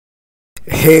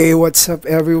Hey, what's up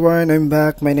everyone? I'm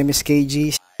back. My name is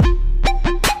Keiji.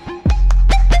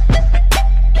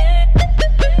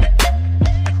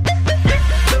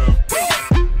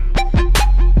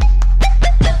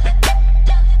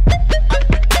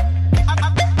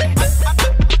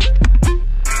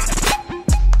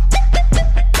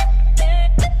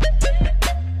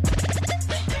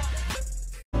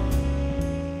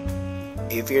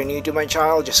 If you're new to my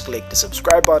channel, just click the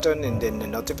subscribe button and then the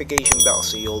notification bell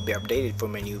so you'll be updated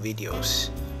for my new videos.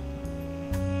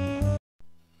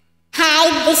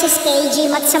 Hi, this is Keiji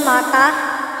Matsumoto.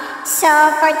 So,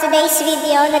 for today's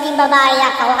video, naging babae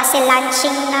ako kasi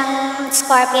launching ng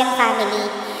Scorpion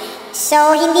family.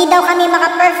 So, hindi daw kami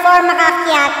makaperform,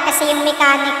 makaakyat kasi yung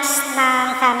mechanics ng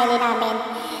family namin.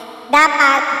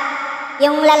 Dapat,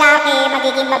 yung lalaki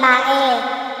magiging babae.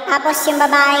 Tapos yung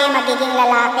babae magiging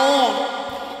lalaki.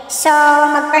 So,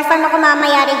 mag-perform ako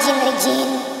mamaya,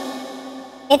 Regine.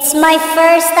 It's my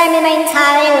first time in my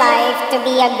entire life to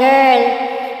be a girl.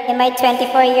 In my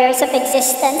 24 years of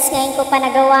existence, ngayon ko pa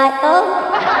nagawa to.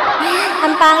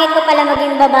 Ang pangit ko pala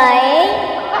maging babae.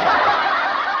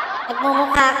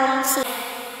 Nagmumukha akong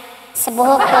sa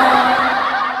buhok kong,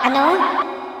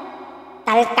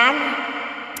 taltag.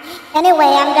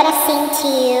 Anyway, I'm gonna sing to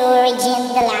you,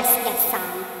 Regine, the last guest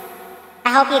song.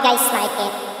 I hope you guys like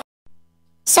it.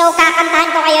 So,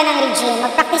 kakantahan ko kayo ng Regine.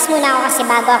 Mag-practice muna ako kasi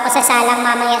bago ako sasalang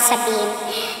mamaya sa beam.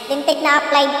 Lintik na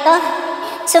applied to.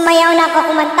 Sumayaw na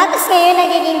ako kumanta, tapos ngayon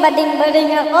nagiging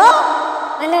bading-bading ako.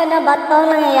 Ano na ba itong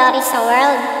nangyayari sa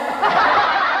world?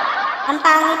 Ang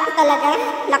pangit ko talaga.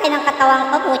 Laki ng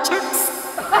katawan ko, puchaks.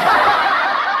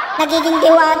 Nagiging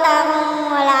diwata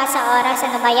akong wala sa oras.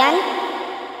 Ano ba yan?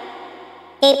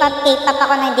 K-pop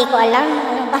ako na hindi ko alam.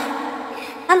 Ano ba?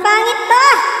 Ang pangit ba?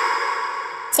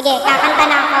 Sige, kakanta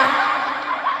na ako.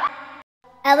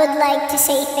 I would like to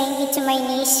say thank you to my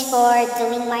niece for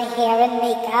doing my hair and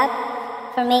makeup,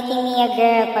 for making me a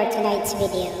girl for tonight's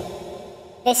video.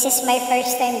 This is my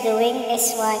first time doing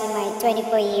this one in my 24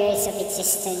 years of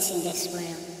existence in this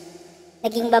world.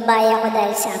 Naging babae ako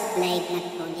dahil sa UPLIVE na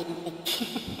ito, hindi natin.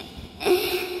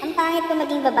 Ang pangit ko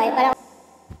maging babae, parang...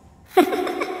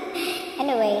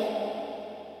 Anyway,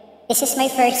 this is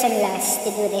my first and last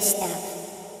to do this stuff.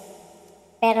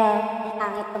 Pero, ang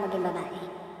pangit ko maging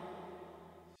babae.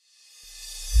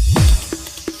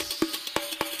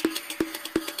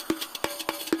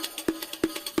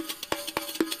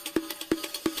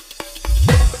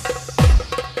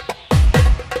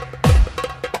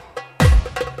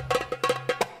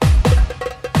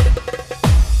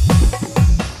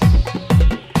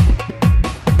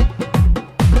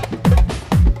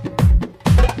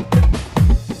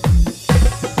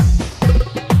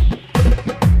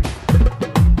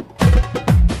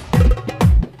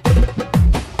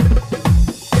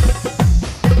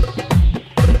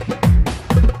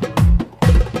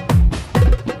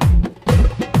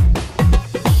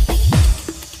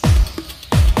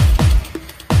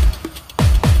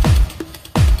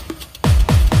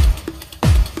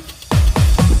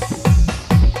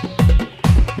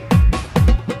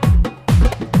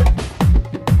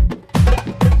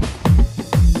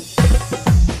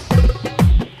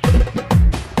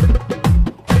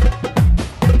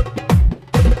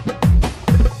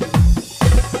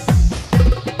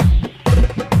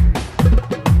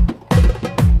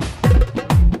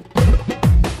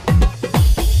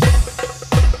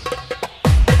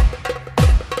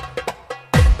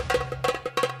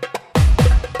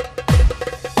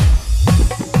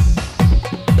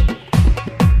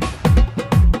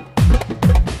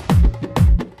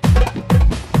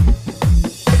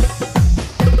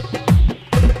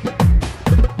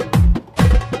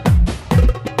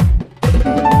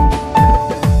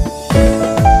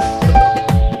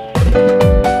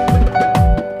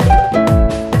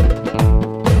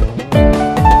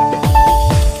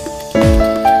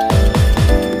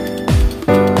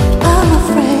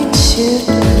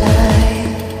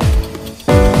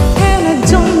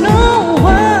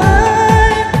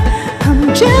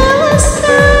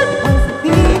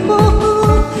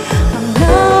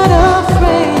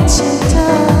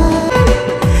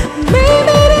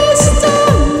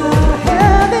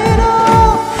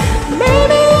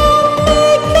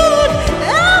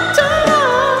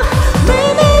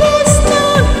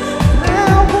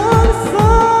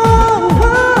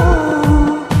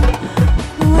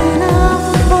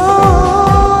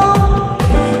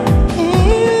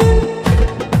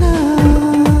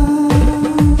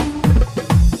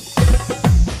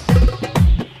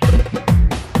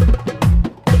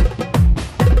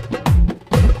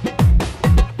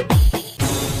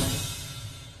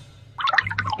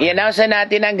 I-announce na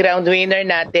natin ang ground winner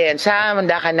natin. Sam,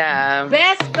 handa ka na.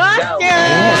 Best costume!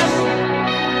 Yes.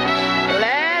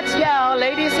 Let's go,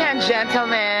 ladies and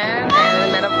gentlemen.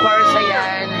 And then of course,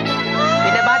 ayan.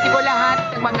 Binabati ko lahat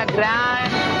ng mga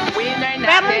grand winner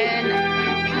natin.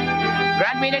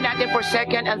 Grand winner natin for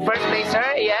second and first placer.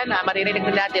 Ayan, maririnig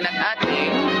na natin ang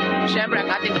ating, syempre,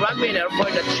 ang ating grand winner for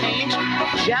the change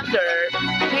gender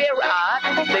here at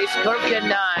the Scorpion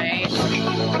Night.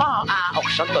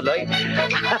 Auction tuloy.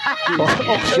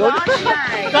 Auction?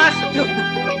 Costume!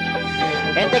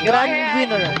 And the grand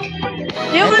winner.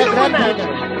 Yung And the ano grand na? winner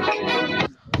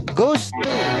goes to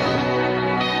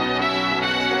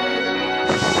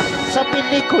sa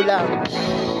pelikula.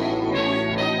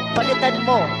 Palitan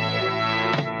mo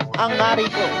ang ngari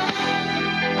ko.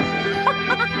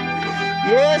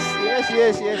 Yes.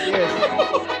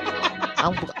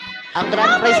 Ang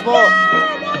grand prize mo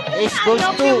is goes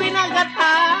Ayaw to yung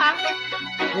winagata.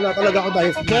 Wala talaga ako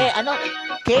dahil sa Ken,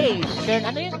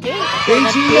 ano yun, K?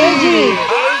 KG!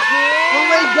 Oh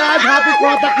my God! Happy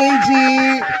Quota, KG!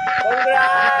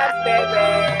 Congrats, bebe!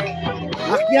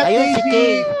 Akyat, Ayun, si KG! K.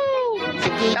 Si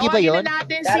KG ba yun? Tawagin na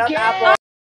natin si Ken.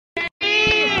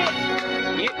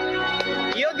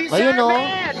 You deserve Ayun, oh.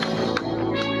 it!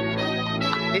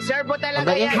 Deserve mo talaga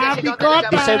Hanggang yan. happy Kasi ikaw talaga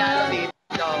Quota. mananalo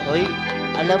dito. Oy,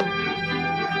 alam,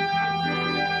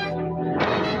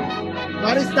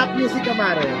 Mare, stop music ka,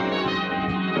 Mare.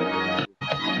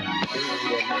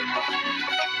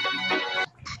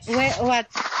 Wait, what?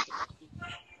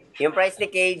 Yung price ni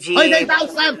KG. Oy,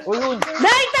 9,000!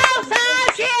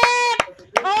 9,000! Shit!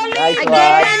 Only Nice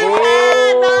again! one.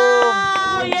 Boom!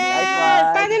 Oh, yes! Nice one.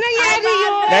 Paano nangyari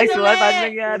yun? Nice one, paano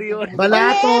nangyari yun?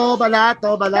 Balato.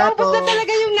 Naubos na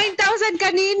talaga yung 9,000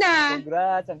 kanina.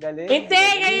 Congrats, ang galing. Hindi,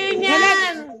 ngayon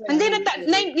yan. Hindi,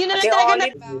 yun na lang Ate talaga na...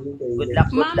 Olive, good luck.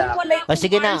 o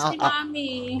sige na,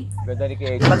 Ganda ni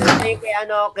KG. Pagsasayin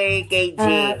kay KG.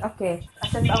 Okay.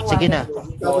 Asan ba ang sige na.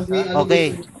 Okay.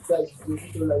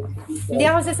 Hindi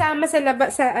ako sasama sa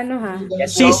sa ano ha.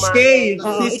 Sis K,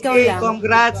 Oo, Sis ikaw K, lang.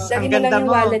 congrats. Lagi Ang na lang ganda yung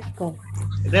mo. wallet ko.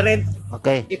 Rent,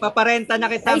 Okay. ipaparenta na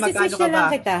kita, Ay, magkano siswitch ka na lang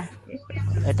ba? kita.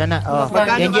 Ito na. Oh,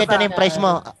 Magkano Kenji, ka ito ba? na yung price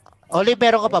mo. Olive,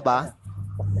 meron ka pa ba?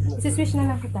 Siswitch na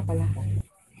lang kita pala.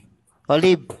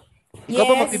 Olive, ikaw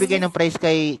ba Yes. magbibigay ng price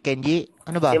kay Kenji?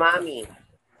 Ano ba? Si Mami.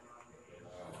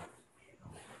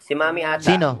 Si Mami ata.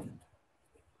 Sino?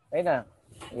 Ayun na.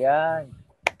 Yan.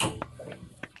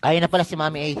 Ayun na pala si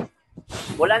Mami A.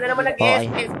 Wala na naman Okay.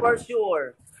 nag-guess for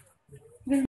sure.